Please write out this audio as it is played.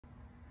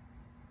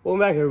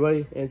Welcome back,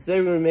 everybody, and today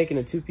we're going to be making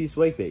a two-piece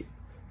weight bait.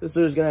 This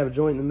lure is going to have a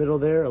joint in the middle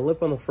there, a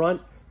lip on the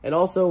front, and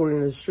also we're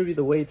going to distribute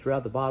the weight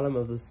throughout the bottom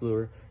of this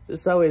lure,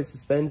 just that way it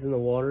suspends in the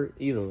water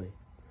evenly.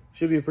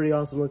 Should be a pretty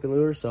awesome looking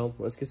lure, so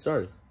let's get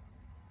started.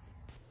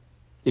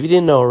 If you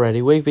didn't know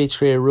already, wake baits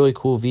create a really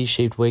cool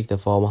V-shaped wake that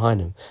fall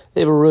behind them.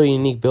 They have a really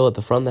unique bill at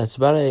the front that's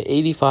about an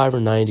 85 or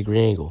 90 degree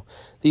angle.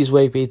 These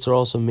wake baits are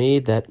also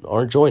made that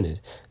aren't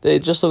jointed. They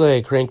just look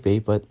like a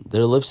crankbait, but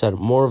their lips at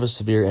more of a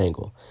severe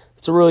angle.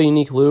 It's a really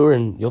unique lure,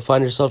 and you'll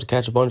find yourself to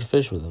catch a bunch of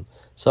fish with them.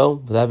 So,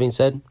 with that being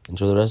said,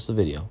 enjoy the rest of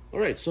the video.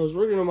 Alright, so I was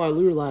working on my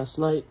lure last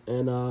night,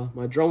 and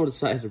my drum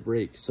decided to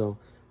break. So,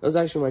 that was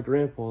actually my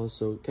grandpa's,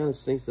 so it kind of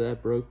stinks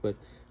that broke, but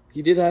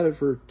he did have it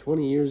for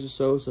 20 years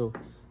or so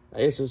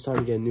I guess it was time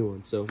to get a new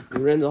one. So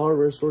we ran to the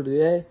hardware store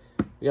today.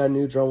 We got a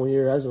new drum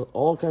here. It has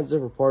all kinds of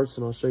different parts,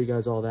 and I'll show you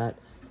guys all that.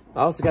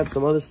 I also got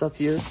some other stuff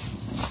here.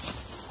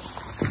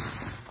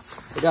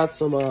 I got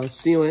some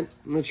sealant.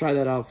 I'm going to try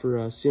that out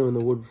for sealing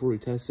the wood before we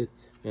test it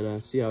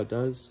and see how it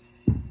does.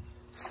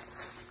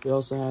 We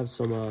also have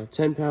some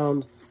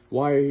 10-pound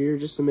wire here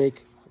just to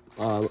make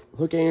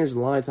hook hangers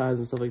and line ties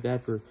and stuff like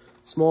that for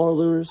smaller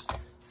lures.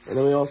 And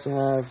then we also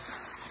have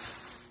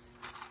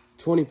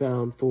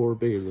 20-pound for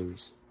bigger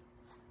lures.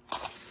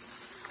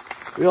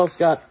 We also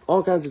got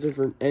all kinds of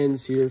different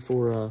ends here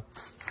for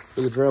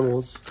the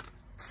Dremels.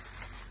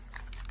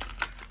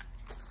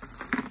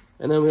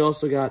 And then we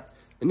also got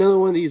another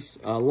one of these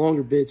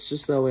longer bits,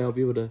 just that way I'll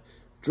be able to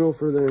drill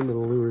further into the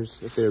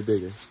lures if they're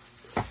bigger.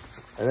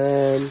 And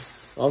then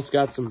also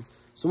got some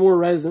more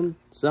resin,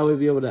 so that way we'll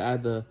be able to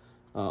add the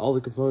all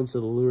the components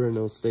of the lure and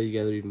it'll stay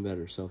together even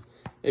better. So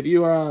if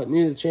you are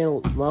new to the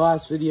channel, my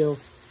last video,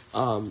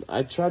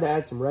 I tried to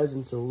add some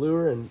resin to the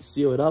lure and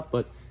seal it up,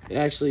 but it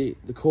actually,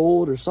 the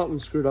cold or something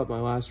screwed up my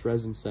last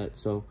resin set.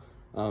 So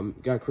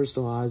got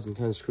crystallized and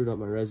kind of screwed up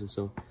my resin,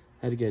 so I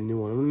had to get a new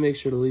one. I'm gonna make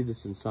sure to leave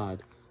this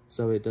inside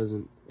so it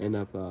doesn't end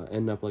up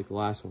like the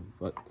last one.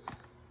 But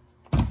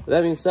with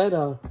that being said,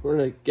 we're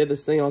gonna get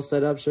this thing all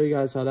set up, show you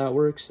guys how that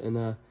works,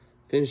 and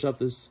finish up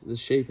this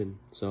shaping.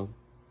 So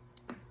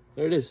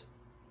there it is.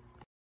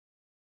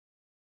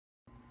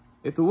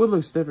 If the wood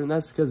looks different,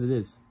 that's because it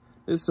is.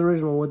 This is the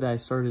original wood that I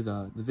started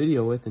the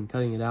video with and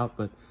cutting it out,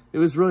 but it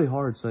was really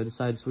hard, so I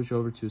decided to switch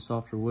over to a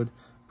softer wood.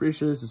 Pretty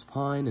sure this is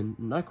pine, and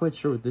I'm not quite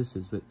sure what this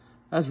is, but it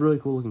has really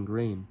cool looking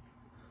grain.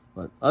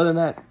 But other than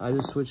that, I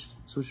just switched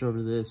over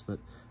to this, but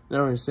now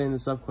we're going to sand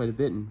this up quite a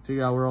bit and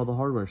figure out where all the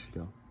hardware should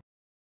go.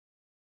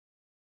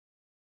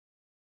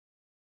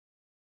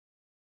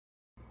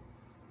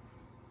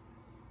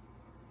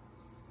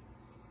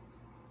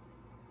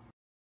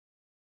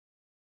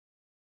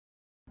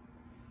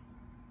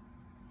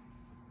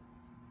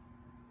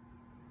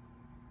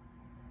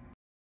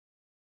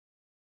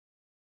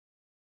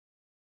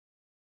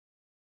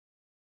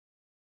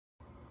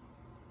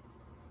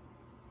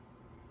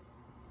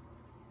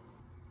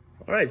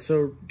 Alright,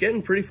 so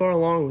getting pretty far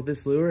along with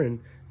this lure, and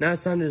now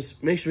it's time to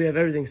just make sure we have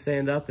everything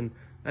sand up. And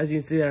as you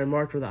can see there, I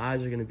marked where the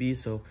eyes are going to be,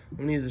 so I'm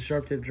going to use a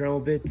sharp tip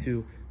Dremel bit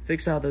to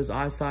fix out those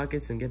eye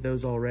sockets and get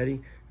those all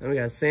ready. Then we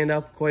got to sand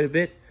up quite a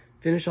bit,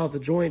 finish off the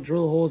joint,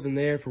 drill the holes in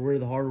there for where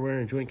the hardware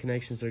and joint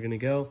connections are going to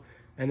go,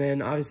 and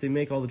then obviously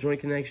make all the joint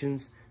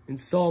connections,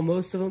 install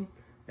most of them,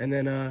 and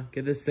then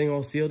get this thing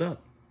all sealed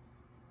up.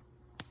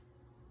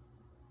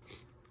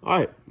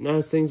 Alright, now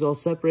this thing's all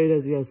separated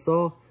as you guys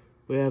saw.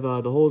 We have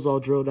the holes all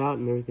drilled out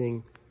and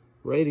everything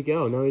ready to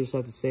go. Now we just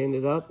have to sand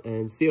it up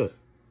and seal it.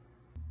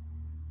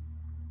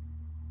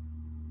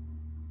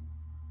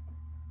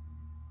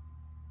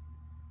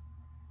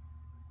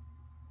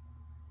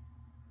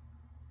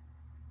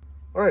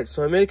 Alright,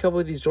 so I made a couple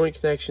of these joint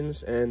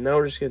connections, and now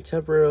we're just going to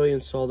temporarily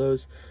install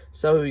those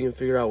so that way we can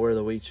figure out where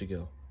the weight should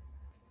go.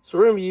 So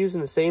we're going to be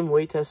using the same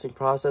weight testing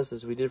process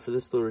as we did for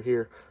this lure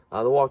here,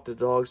 the Walk the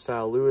Dog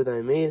style lure that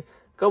I made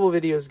a couple of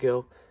videos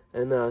ago.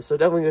 And so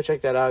definitely go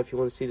check that out if you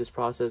want to see this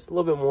process a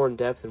little bit more in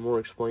depth and more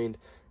explained.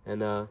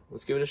 And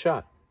let's give it a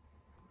shot.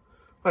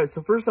 Alright,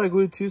 so first I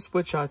glued 2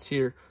 split shots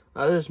here.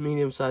 There's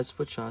medium-sized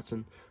split shots,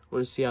 and we're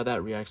going to see how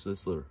that reacts to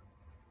this lure.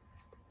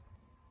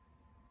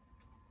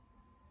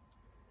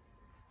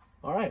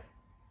 Alright,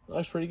 that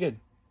looks pretty good.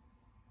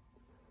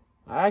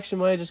 I actually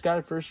might have just got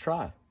it first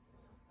try.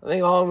 I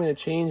think all I'm going to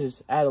change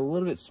is add a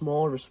little bit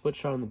smaller of a split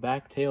shot on the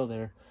back tail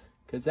there,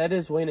 because that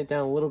is weighing it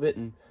down a little bit,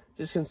 and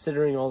just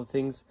considering all the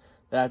things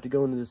that I have to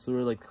go into this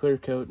lure, like clear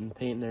coat and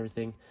paint and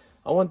everything,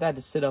 I want that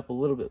to sit up a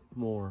little bit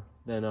more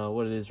than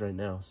what it is right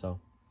now. So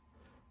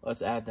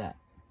let's add that.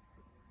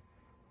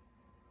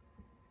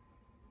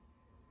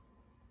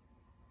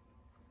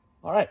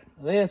 Alright,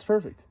 I think that's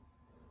perfect.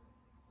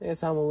 I think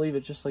that's how I'm going to leave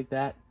it, just like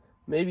that.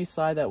 Maybe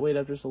slide that weight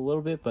up just a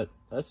little bit, but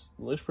that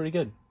looks pretty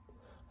good.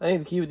 I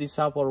think the key with these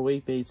topwater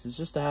weight baits is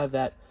just to have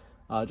that,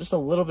 just a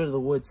little bit of the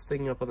wood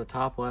sticking up on the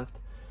top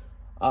left.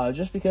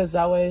 Just because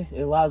that way it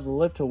allows the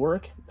lip to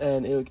work,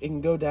 and it can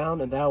go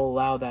down, and that will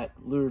allow that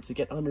lure to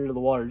get under the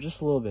water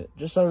just a little bit,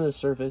 just under the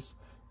surface,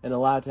 and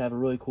allow it to have a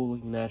really cool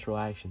looking natural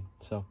action.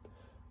 So,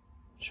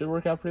 should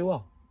work out pretty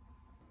well.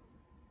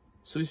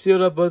 So we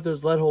sealed up both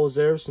those lead holes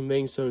there with some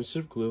baking soda and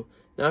super glue.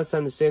 Now it's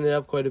time to sand it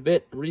up quite a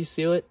bit,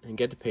 reseal it, and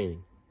get to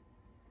painting.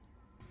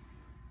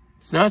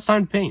 So now it's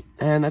time to paint,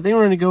 and I think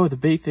we're going to go with a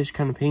baitfish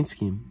kind of paint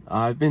scheme.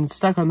 I've been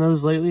stuck on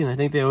those lately, and I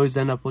think they always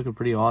end up looking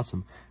pretty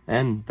awesome,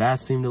 and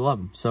bass seem to love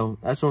them. So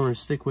that's what we're going to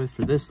stick with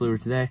for this lure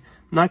today.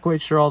 I'm not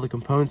quite sure all the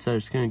components that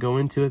are going to go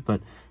into it,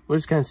 but we'll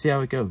just kind of see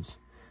how it goes.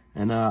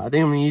 And I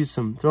think I'm going to use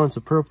throw in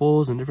some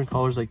purples and different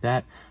colors like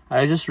that.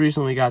 I just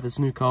recently got this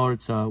new color.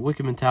 It's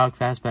Wicked Metallic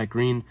Fastback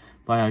Green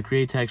by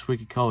Createx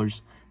Wicked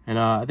Colors. And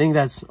I think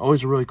that's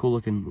always a really cool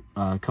looking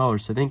color.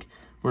 So I think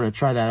we're going to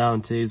try that out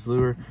in today's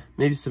lure.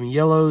 Maybe some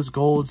yellows,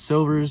 golds,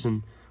 silvers,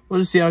 and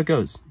we'll just see how it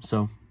goes.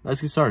 So let's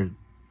get started.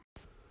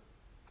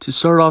 To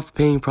start off the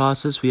painting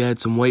process, we add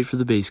some white for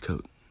the base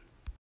coat.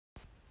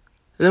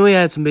 And then we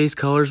add some base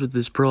colors with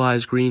this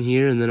pearlized green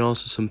here, and then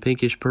also some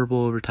pinkish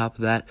purple over top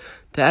of that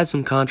to add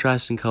some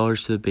contrasting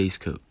colors to the base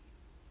coat.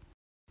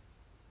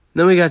 And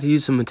then we got to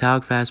use some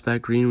metallic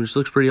fastback green, which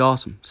looks pretty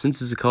awesome.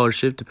 Since it's a color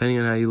shift, depending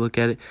on how you look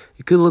at it,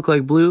 it could look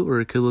like blue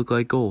or it could look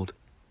like gold.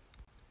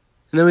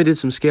 And then we did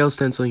some scale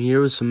stenciling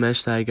here with some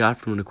mesh that I got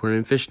from an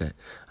aquarium fish net.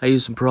 I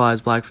used some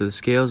pearlized black for the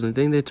scales, and I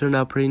think they turned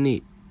out pretty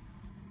neat.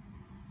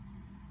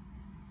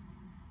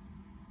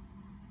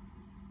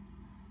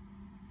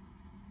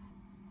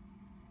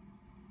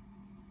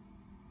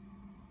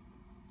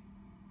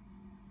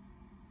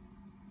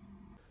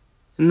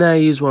 And then I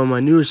used one of my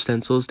newer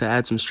stencils to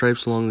add some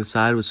stripes along the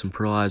side with some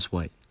pearlized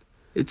white.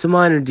 It's a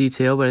minor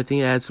detail, but I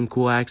think it adds some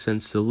cool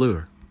accents to the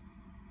lure.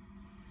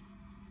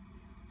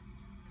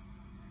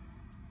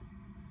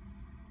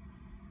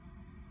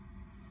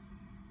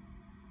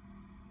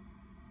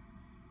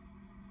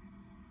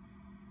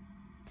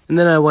 And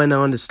then I went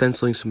on to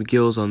stenciling some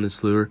gills on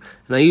this lure,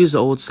 and I used the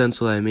old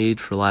stencil I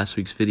made for last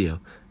week's video,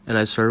 and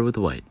I started with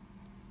the white.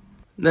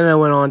 Then I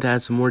went on to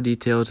add some more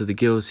detail to the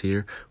gills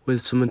here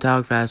with some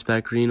metallic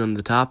fastback green on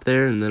the top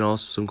there and then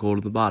also some gold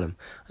at the bottom.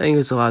 I think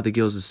this allowed the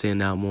gills to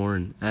stand out more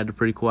and add a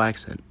pretty cool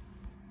accent.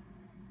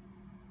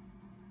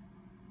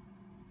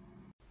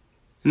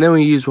 And then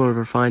we used one of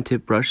our fine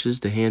tip brushes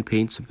to hand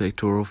paint some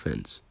pectoral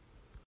fins.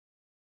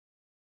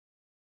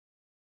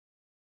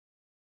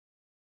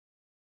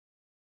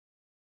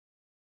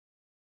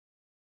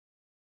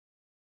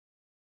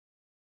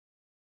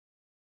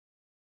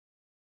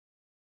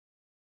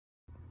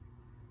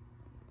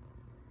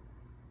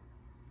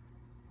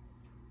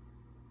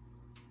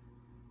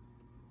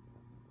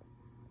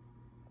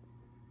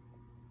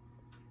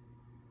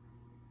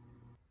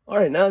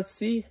 Alright, now let's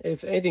see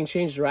if anything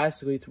changed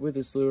drastically with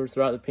this lure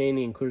throughout the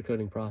painting and clear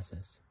coating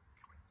process.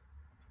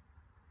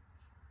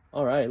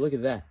 Alright, look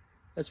at that.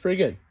 That's pretty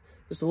good.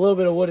 Just a little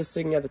bit of wood is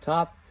sticking at the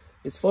top.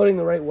 It's floating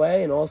the right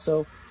way and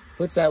also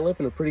puts that lip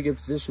in a pretty good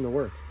position to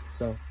work.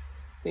 So,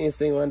 I think this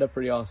thing will end up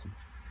pretty awesome.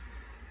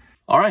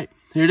 Alright,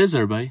 here it is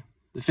everybody.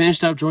 The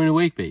finished up jointed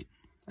wake bait.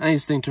 I think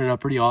this thing turned out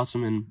pretty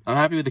awesome and I'm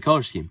happy with the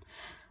color scheme.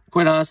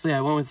 Quite honestly,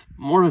 I went with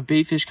more of a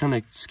baitfish kind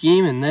of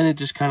scheme and then it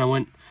just kind of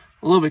went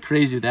a little bit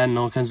crazy with adding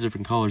all kinds of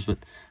different colors, but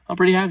I'm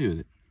pretty happy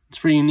with it. It's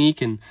pretty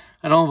unique, and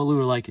I don't have a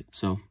lure like it,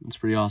 so it's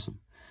pretty awesome.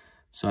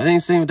 So I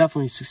think this thing will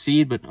definitely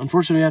succeed, but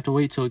unfortunately we have to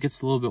wait till it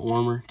gets a little bit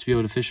warmer to be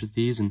able to fish with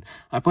these, and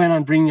I plan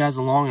on bringing you guys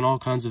along in all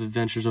kinds of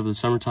adventures over the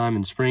summertime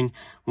and spring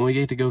when we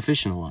get to go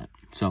fishing a lot.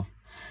 So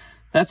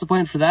that's the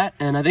plan for that,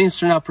 and I think it's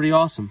turned out pretty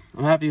awesome.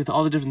 I'm happy with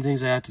all the different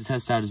things I have to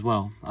test out as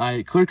well.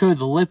 I clear coated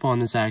the lip on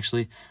this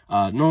actually.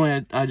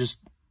 Normally I just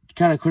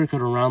kind of clear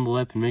coat around the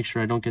lip and make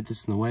sure I don't get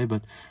this in the way,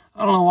 but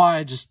I don't know why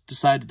I just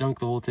decided to dunk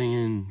the whole thing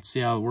in and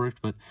see how it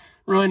worked, but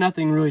really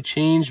nothing really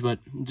changed, but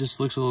it just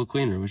looks a little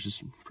cleaner, which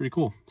is pretty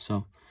cool.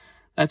 So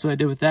that's what I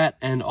did with that.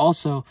 And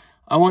also,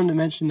 I wanted to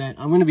mention that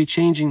I'm going to be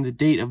changing the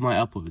date of my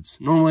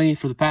uploads. Normally,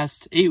 for the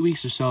past 8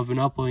 weeks or so, I've been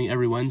uploading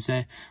every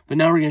Wednesday, but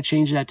now we're going to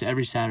change that to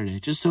every Saturday,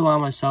 just to allow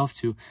myself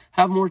to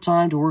have more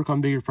time to work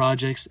on bigger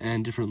projects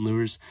and different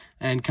lures,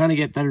 and kind of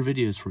get better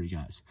videos for you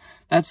guys.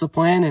 That's the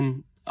plan,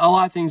 and a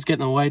lot of things get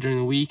in the way during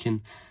the week,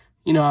 and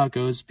you know how it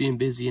goes, being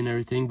busy and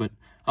everything, but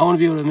I want to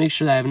be able to make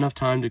sure that I have enough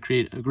time to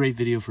create a great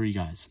video for you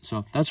guys.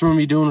 So that's what we're going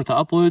to be doing with the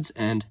uploads,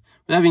 and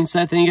with that being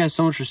said, thank you guys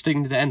so much for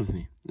sticking to the end with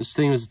me. This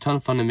thing was a ton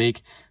of fun to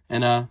make,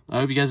 and I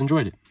hope you guys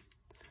enjoyed it.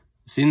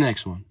 See you in the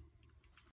next one.